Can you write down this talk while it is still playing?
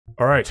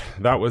All right,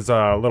 that was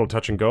a little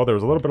touch and go. There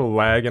was a little bit of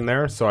lag in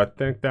there, so I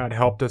think that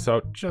helped us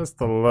out just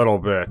a little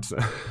bit.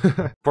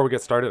 Before we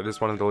get started, I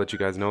just wanted to let you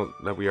guys know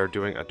that we are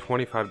doing a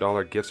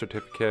 $25 gift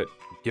certificate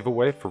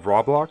giveaway for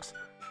Roblox.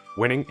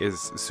 Winning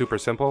is super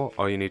simple.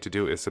 All you need to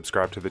do is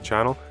subscribe to the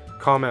channel,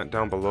 comment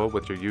down below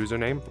with your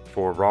username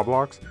for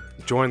Roblox,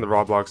 join the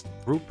Roblox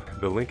group.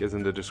 The link is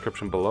in the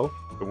description below.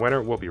 The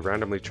winner will be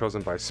randomly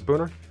chosen by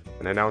Spooner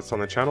and announced on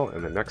the channel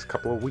in the next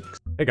couple of weeks.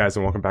 Hey guys,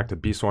 and welcome back to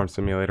Bee Swarm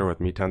Simulator with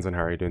me, Tenzin.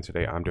 How are you doing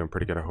today? I'm doing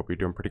pretty good. I hope you're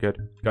doing pretty good.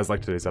 If you guys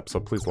like today's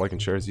episode, please like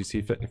and share as you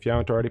see fit. If you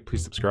haven't already,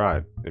 please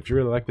subscribe. If you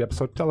really like the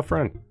episode, tell a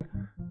friend.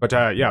 But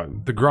yeah,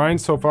 the grind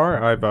so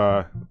far,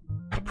 I've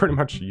pretty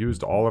much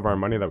used all of our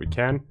money that we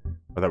can,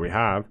 or that we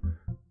have.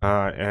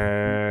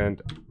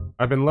 And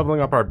I've been leveling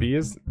up our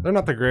bees. They're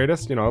not the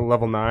greatest, you know,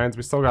 level 9s.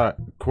 We still got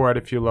quite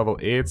a few level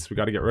 8s. We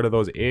got to get rid of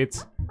those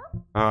 8s.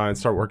 And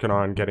start working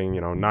on getting,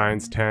 you know,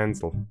 9s,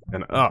 10s,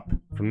 and up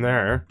from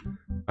there.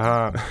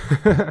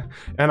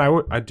 And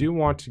I do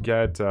want to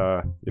get,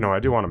 you know, I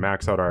do want to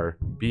max out our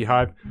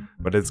beehive,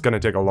 but it's going to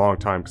take a long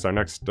time because our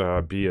next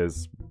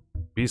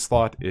bee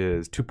slot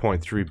is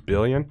 2.3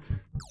 billion.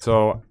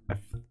 So I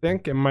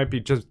think it might be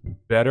just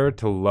better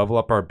to level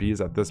up our bees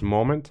at this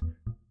moment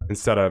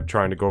instead of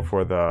trying to go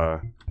for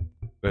the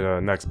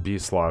next bee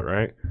slot,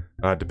 right?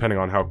 Depending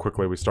on how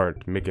quickly we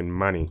start making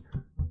money,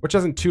 which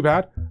isn't too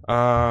bad.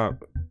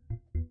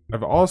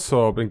 I've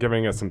also been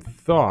giving it some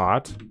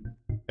thought,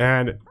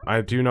 and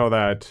I do know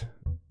that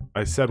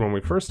I said when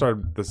we first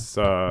started this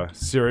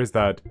series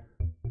that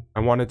I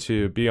wanted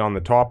to be on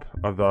the top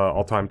of the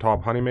all-time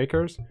top honey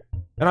makers,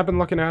 and I've been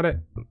looking at it,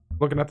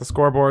 looking at the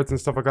scoreboards and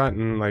stuff like that,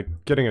 and like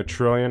getting 1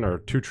 trillion or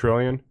 2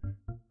 trillion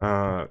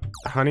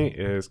honey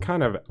is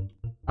kind of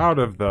out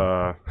of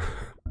the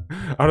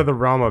out of the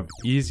realm of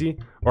easy,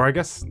 or I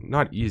guess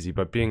not easy,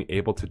 but being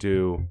able to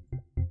do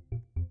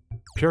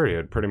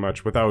period pretty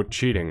much without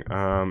cheating.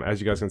 As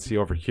you guys can see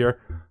over here,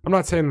 I'm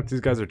not saying that these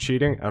guys are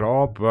cheating at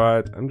all,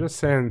 but I'm just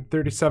saying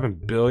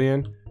 37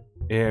 billion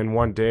in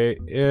one day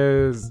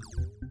is,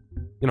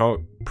 you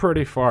know,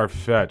 pretty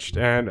far-fetched.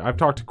 And I've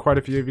talked to quite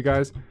a few of you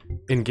guys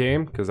in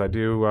game because I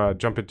do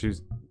jump into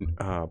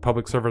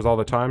public servers all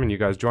the time, and you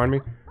guys join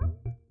me.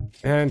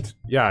 And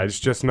yeah, it's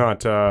just not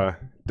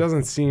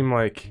doesn't seem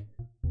like,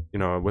 you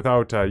know,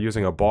 without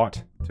using a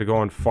bot to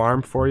go and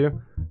farm for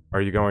you,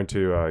 are you going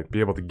to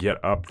be able to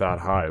get up that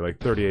high, like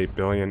 38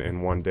 billion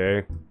in one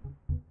day?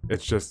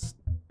 It just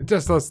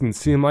doesn't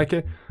seem like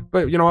it.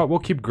 But you know what? We'll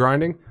keep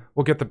grinding.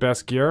 We'll get the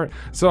best gear.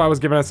 So I was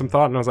giving it some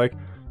thought, and I was like,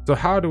 so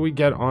how do we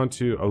get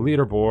onto a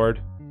leaderboard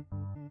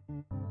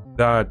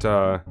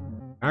that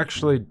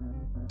actually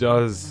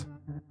doesn't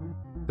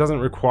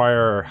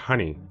require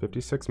honey?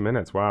 56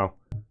 minutes. Wow.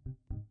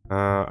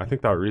 I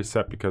think that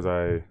reset because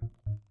I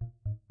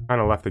kind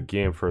of left the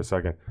game for a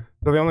second.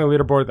 So the only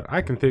leaderboard that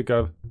I can think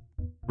of,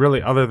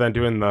 really, other than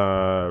doing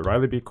the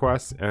Riley bee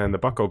quests and the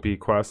Bucko bee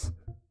quests,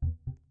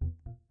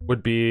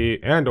 would be,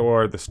 and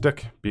or the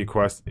Stick bee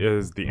quest,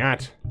 is the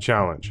Ant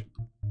challenge.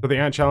 So the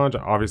Ant challenge,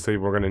 obviously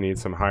we're going to need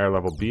some higher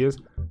level bees,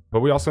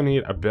 but we also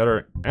need a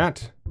better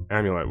Ant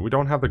amulet. We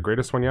don't have the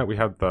greatest one yet. We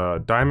have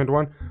the diamond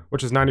one,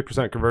 which is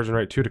 90% conversion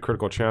rate, 2 to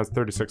critical chance,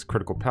 36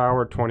 critical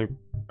power,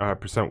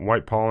 20%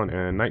 white pollen,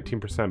 and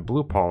 19%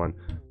 blue pollen.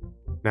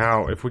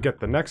 Now, if we get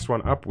the next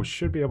one up, we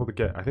should be able to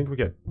get, I think we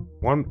get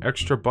 1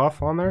 extra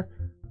buff on there,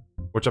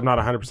 which I'm not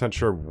 100%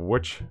 sure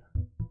which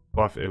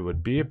buff it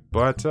would be,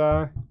 but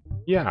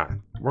yeah,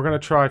 we're going to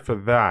try for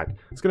that.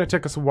 It's going to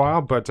take us a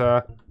while, but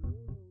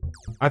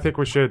I think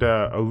we should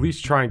at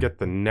least try and get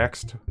the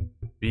next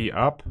bee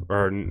up,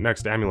 or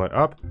next amulet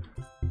up.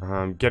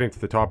 Getting to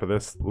the top of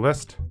this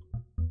list.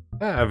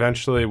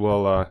 Eventually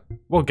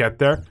we'll get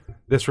there.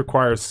 This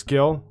requires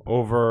skill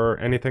over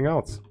anything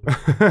else.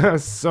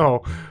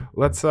 So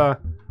let's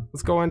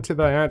go into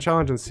the Ant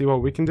challenge and see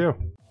what we can do.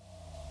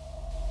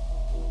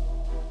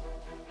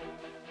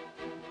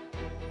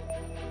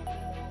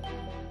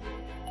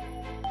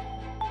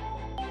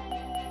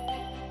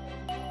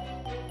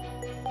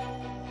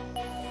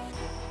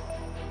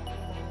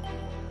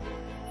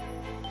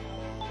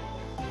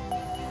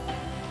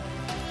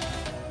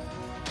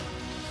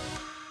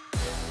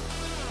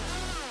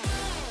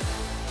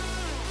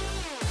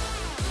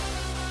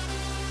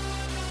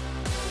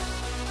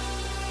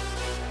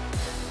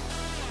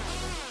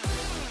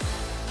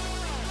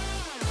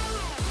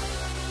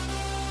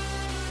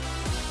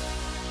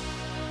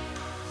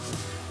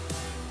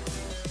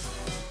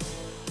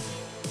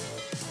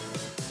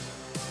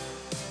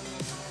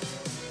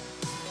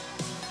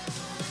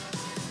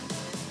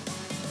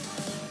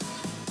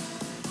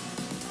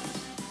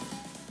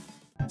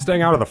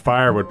 Staying out of the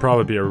fire would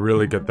probably be a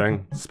really good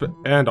thing,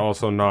 and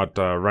also not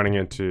running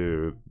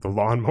into the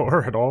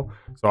lawnmower at all.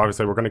 So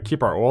obviously we're going to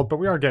keep our old, but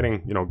we are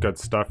getting, you know, good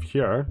stuff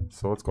here.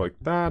 So let's go like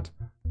that.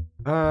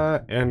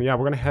 And yeah,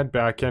 we're going to head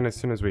back in as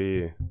soon as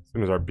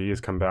our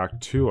bees come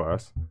back to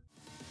us.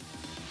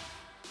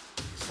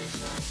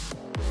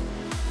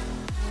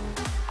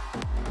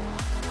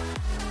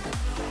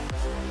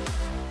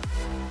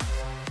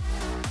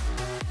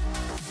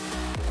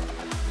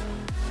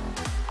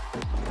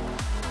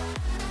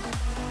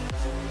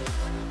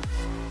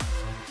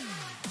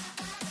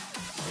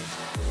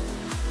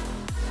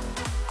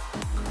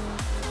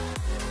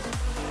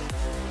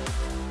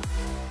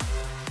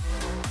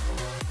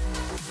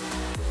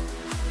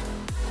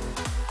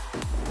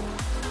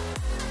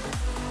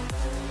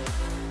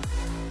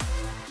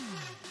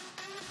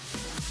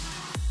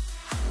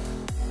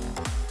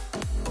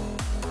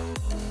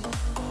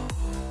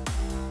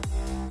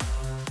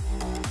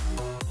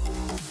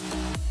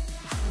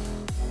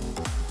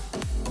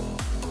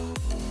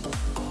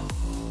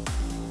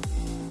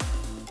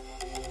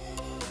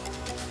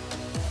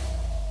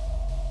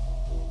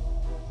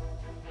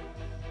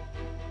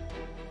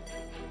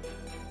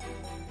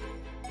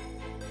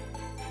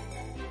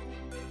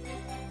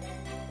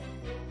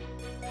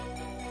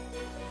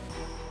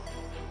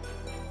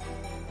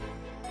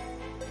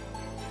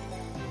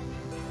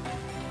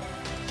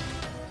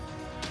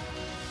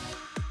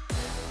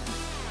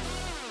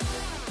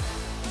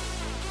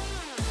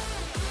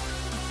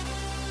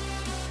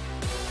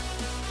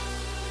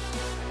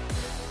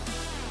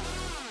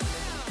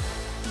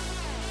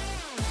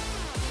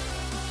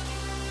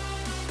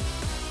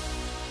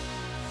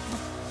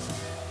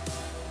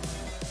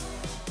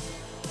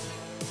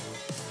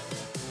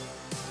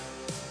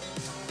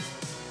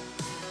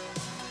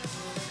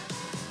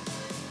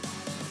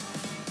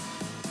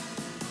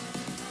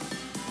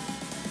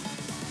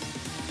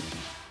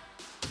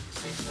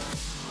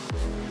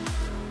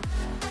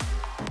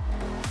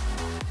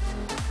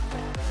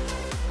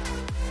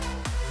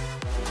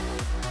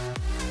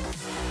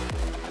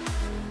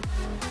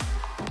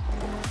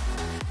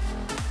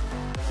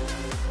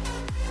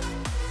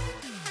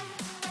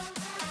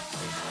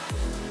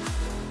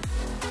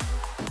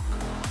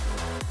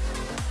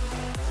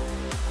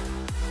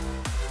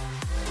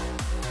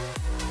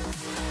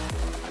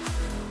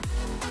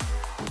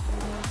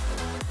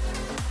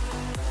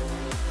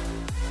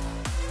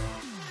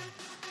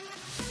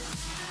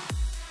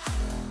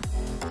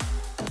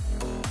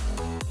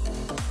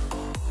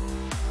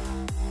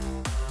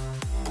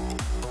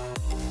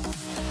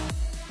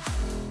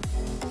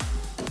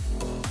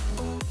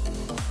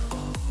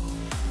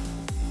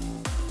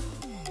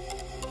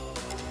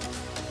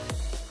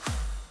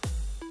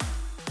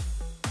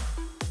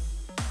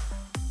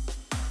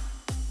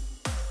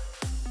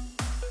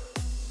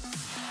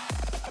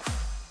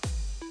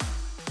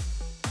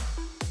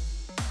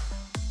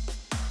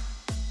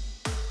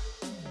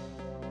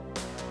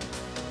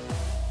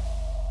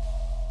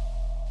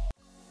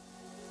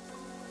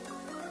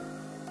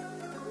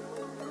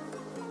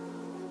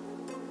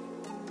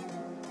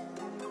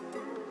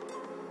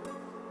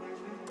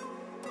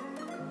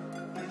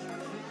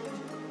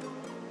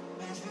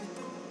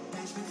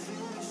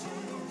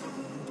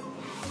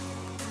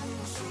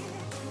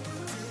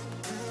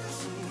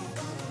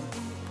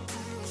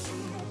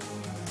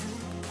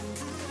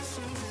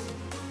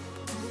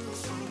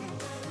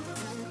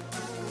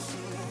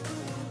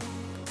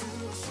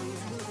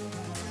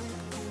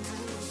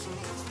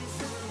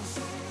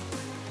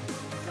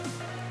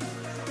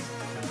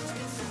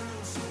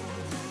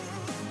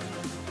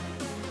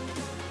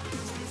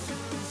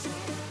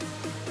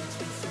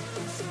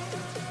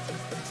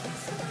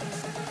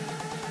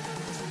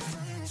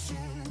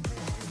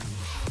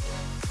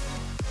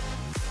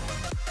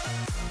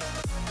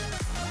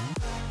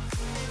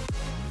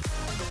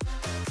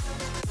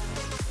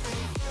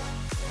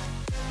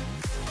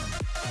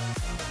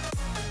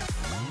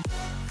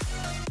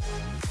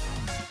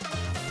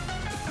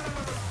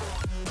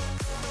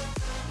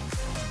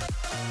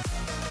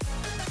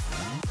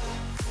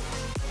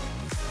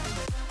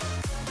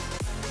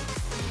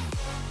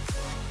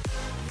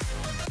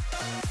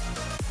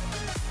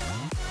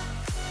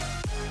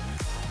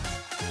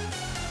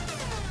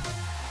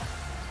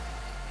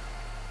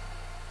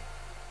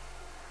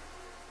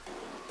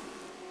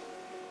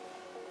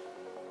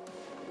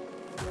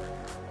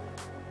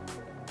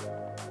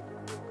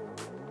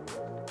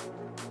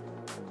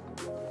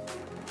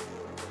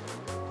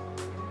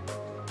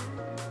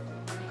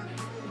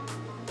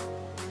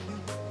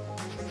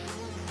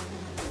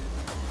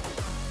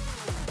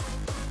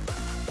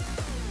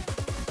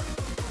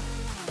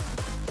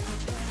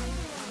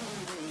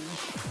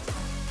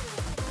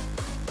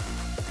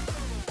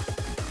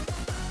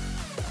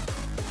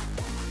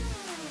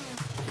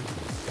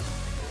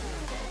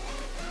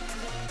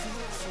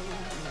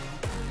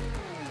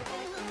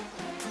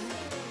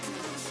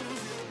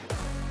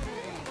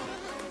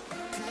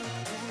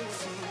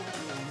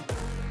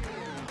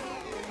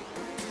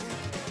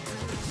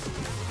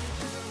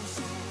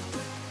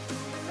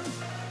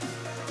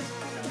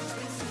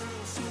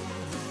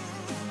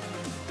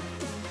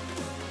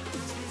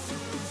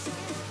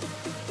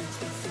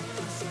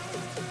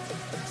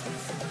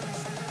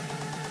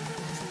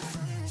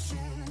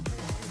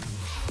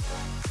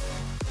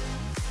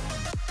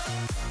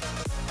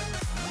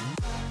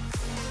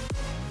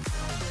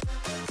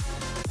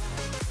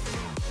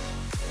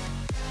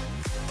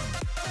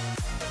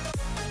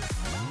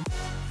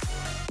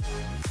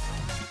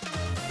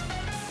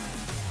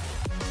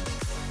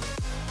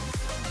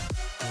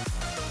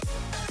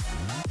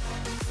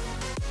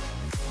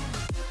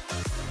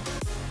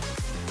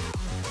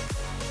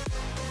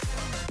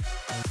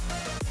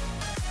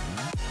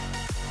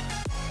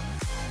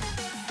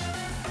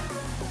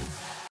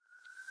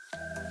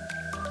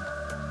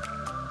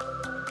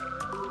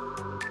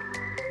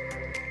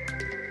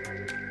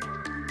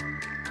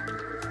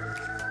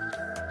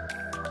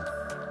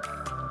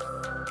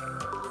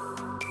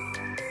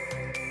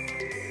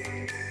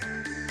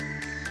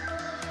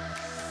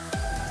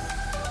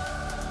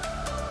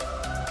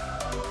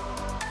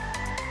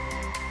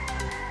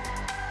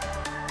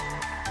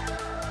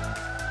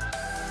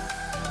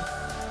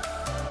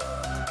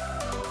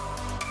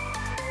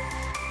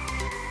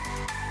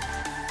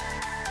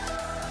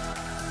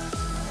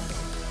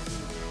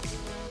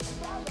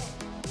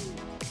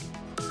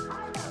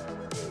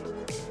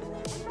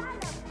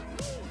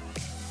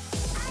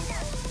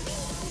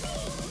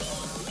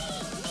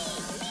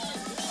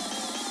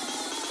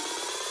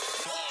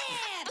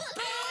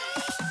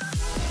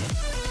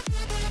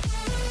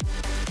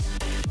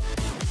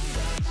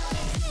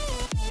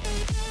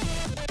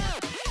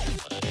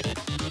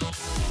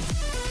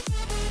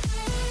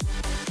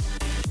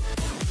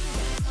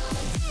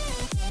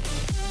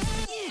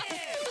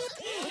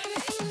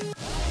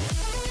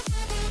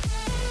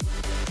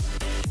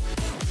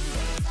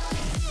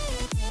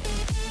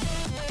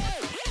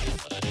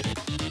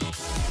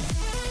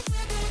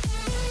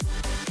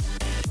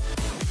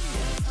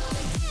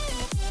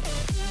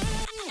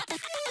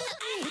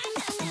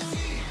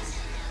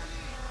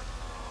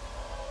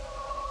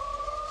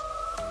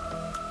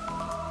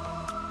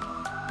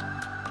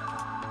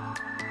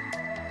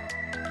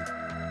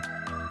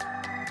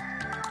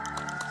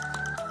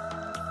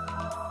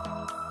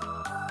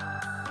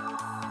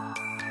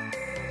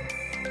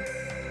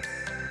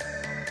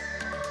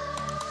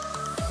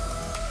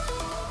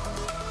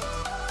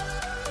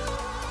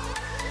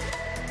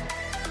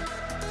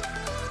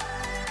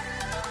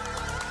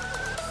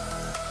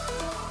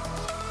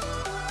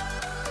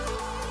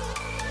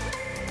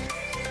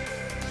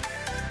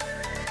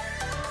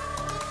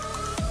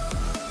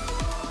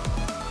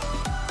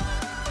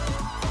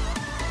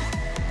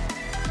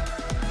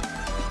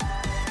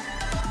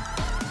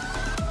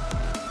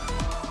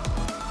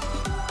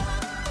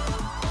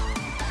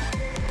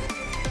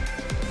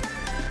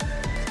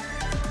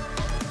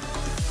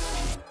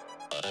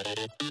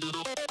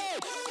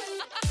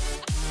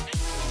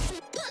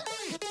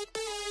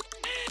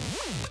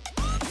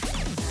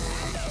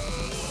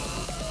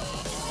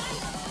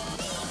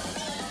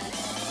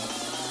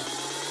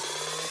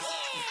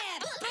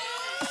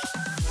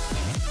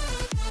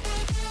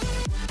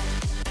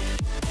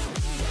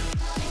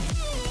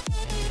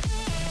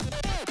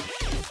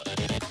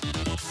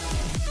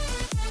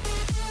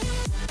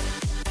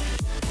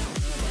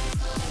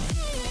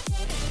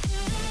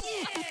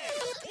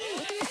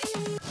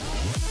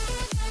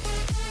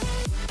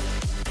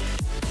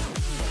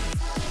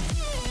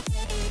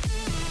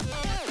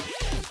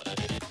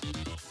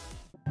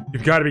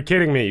 You've got to be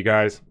kidding me, you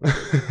guys.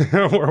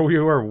 We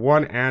were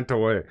one ant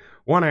away.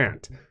 One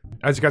ant.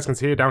 As you guys can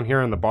see down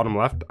here in the bottom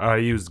left, I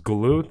used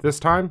glue this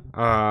time.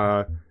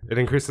 It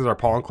increases our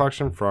pollen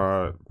collection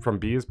from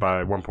bees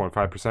by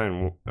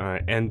 1.5%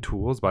 and end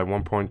tools by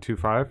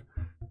 1.25.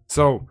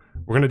 So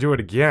we're going to do it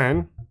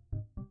again.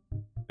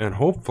 And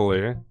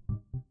hopefully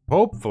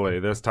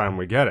this time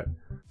we get it.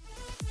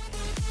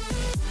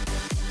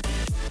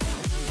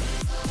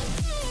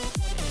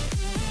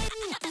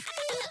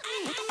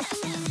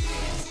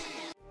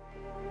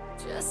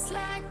 Just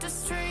like the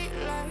street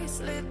lights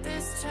lit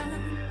this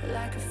town,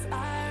 like a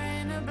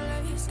fire in a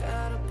blaze,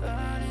 gotta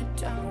burn it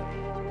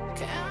down.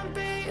 Can't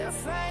be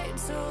afraid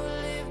to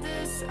leave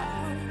this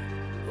out.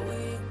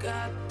 We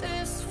got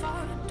this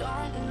far,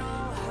 don't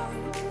know how.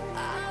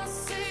 I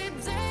see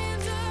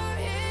danger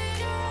in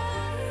your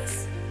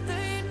eyes.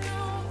 They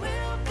know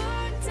we'll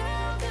burn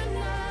down the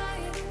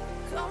night.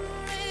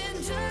 Coming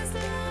just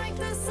like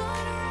the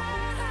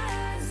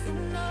sunrise. You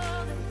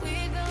know that we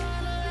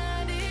gonna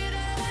let it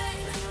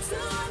rain.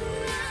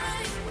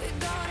 Tonight, we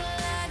gonna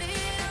let it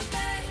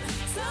rain.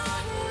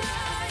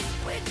 Tonight,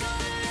 we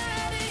gonna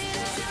let it rain.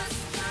 Just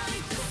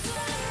like the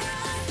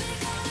sunrise, we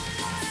gonna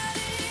let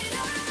it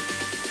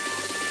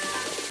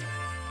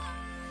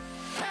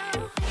rain.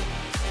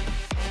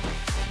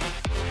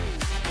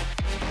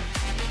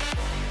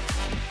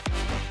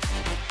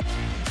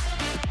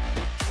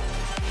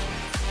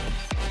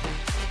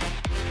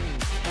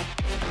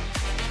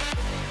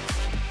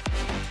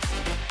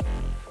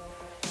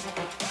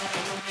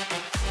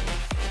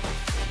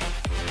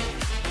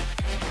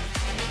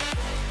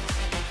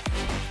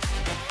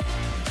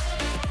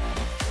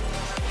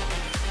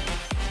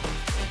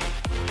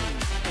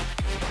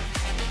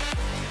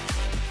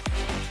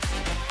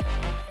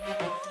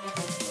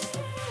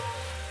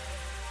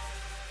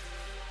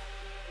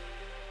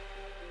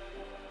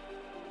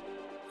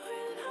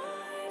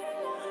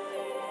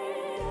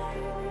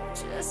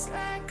 Just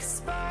like a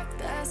spark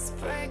that's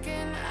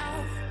breaking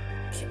out.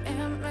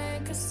 Can't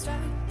make a stop,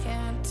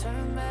 can't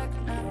turn back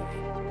now.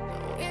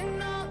 We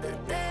know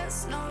that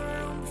there's no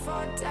room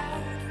for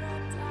doubt.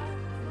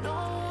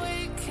 No,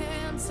 we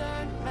can't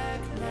turn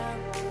back now.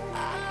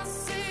 I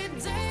see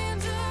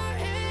danger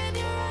in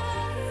your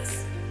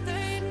eyes.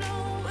 They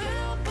know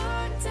we'll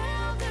burn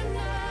down the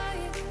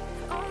night.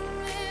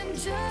 Coming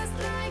just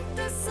like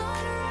the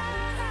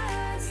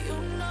sunrise. You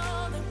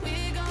know that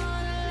we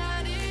gonna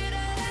light it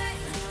up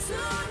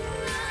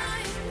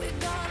tonight. We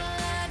gonna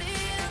light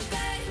it up,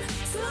 babe.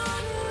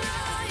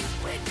 Tonight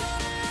we gonna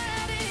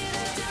light it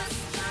up just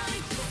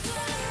like the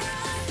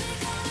sunrise.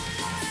 We gonna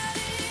light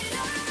it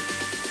up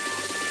now.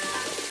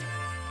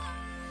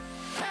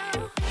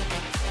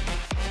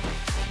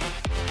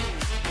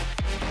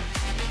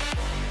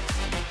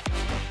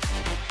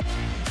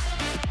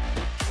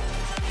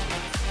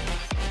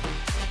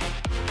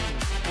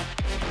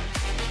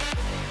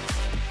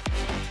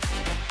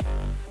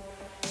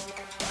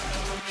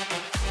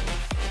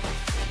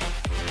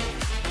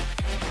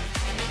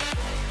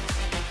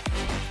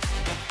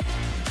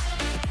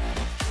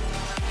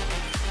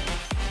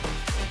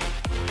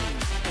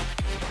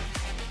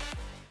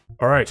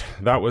 All right,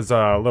 that was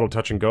a little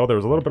touch and go. There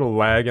was a little bit of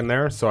lag in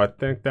there, so I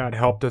think that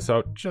helped us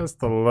out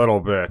just a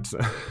little bit.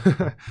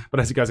 But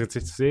as you guys can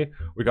see,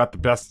 we got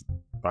the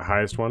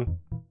highest one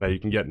that you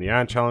can get in the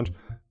ANT challenge.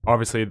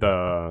 Obviously,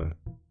 the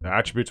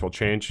attributes will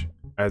change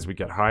as we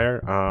get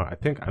higher. I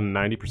think a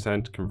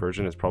 90%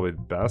 conversion is probably the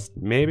best.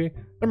 Maybe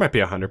there might be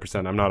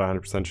 100%. I'm not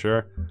 100%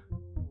 sure.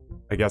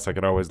 I guess I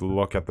could always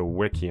look at the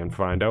wiki and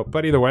find out.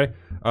 But either way,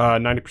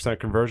 90%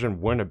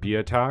 conversion, win a B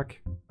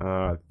attack,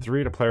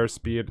 3 to player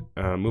speed,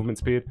 movement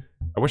speed.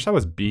 I wish that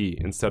was B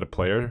instead of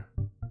player,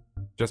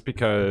 just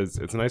because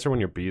it's nicer when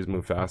your Bs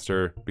move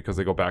faster because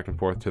they go back and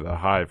forth to the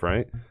hive,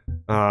 right?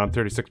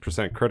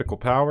 36% critical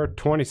power,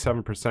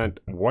 27%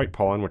 white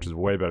pollen, which is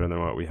way better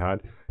than what we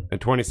had, and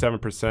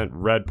 27%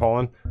 red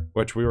pollen,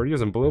 which we were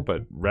using blue,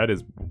 but red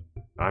is...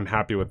 I'm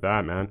happy with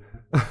that, man.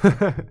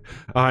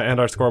 And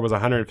our score was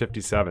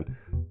 157.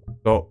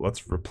 So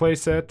let's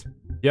replace it.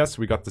 Yes,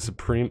 we got the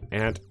Supreme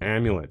Ant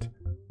Amulet.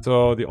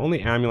 So the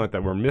only amulet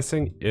that we're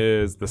missing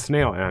is the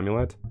Snail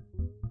Amulet.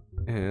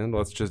 And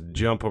let's just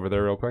jump over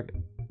there real quick.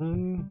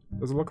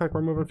 Does it look like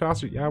we're moving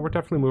faster? Yeah, we're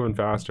definitely moving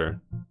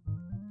faster.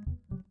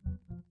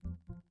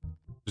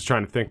 Just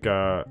trying to think,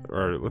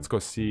 or let's go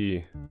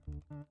see.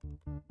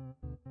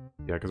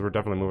 Yeah, because we're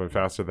definitely moving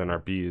faster than our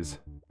bees.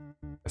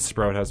 A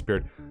sprout has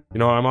appeared. You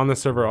know, I'm on this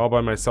server all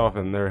by myself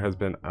and there has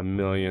been a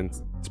million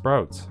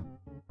sprouts.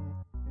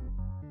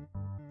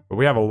 But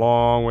we have a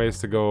long ways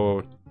to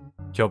go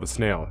kill the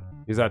snail.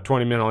 He's at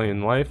 20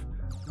 million life.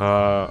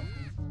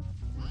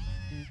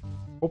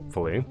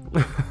 Hopefully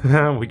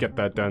we get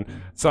that done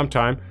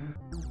sometime.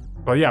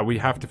 But yeah, we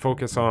have to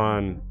focus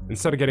on,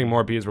 instead of getting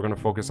more bees, we're going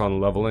to focus on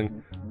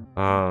leveling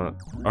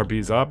our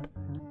bees up,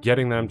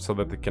 getting them so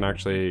that they can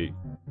actually,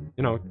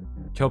 you know,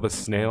 kill the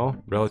snail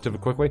relatively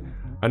quickly.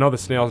 I know the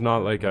snail's not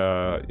like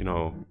a, you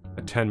know,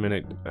 a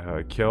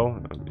 10-minute kill.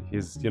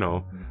 He's, you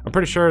know, I'm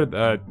pretty sure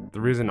that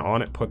the reason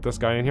Onnit put this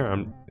guy in here,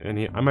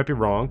 I might be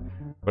wrong,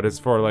 but it's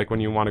for like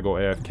when you want to go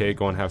AFK,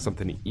 go and have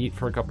something to eat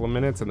for a couple of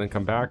minutes and then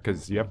come back,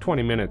 because you have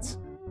 20 minutes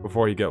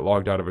before you get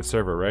logged out of a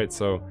server, right?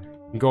 So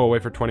you can go away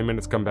for 20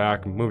 minutes, come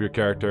back, move your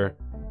character,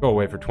 go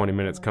away for 20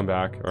 minutes, come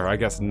back, or I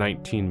guess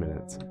 19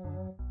 minutes.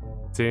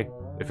 See?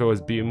 If it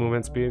was B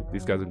movement speed,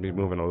 these guys would be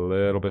moving a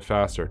little bit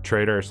faster.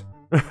 Traitors.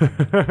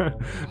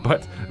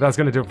 But that's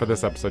going to do it for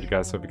this episode, you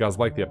guys. So if you guys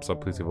like the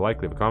episode, please leave a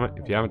like, leave a comment.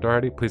 If you haven't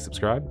already, please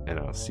subscribe, and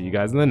I'll see you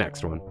guys in the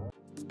next one.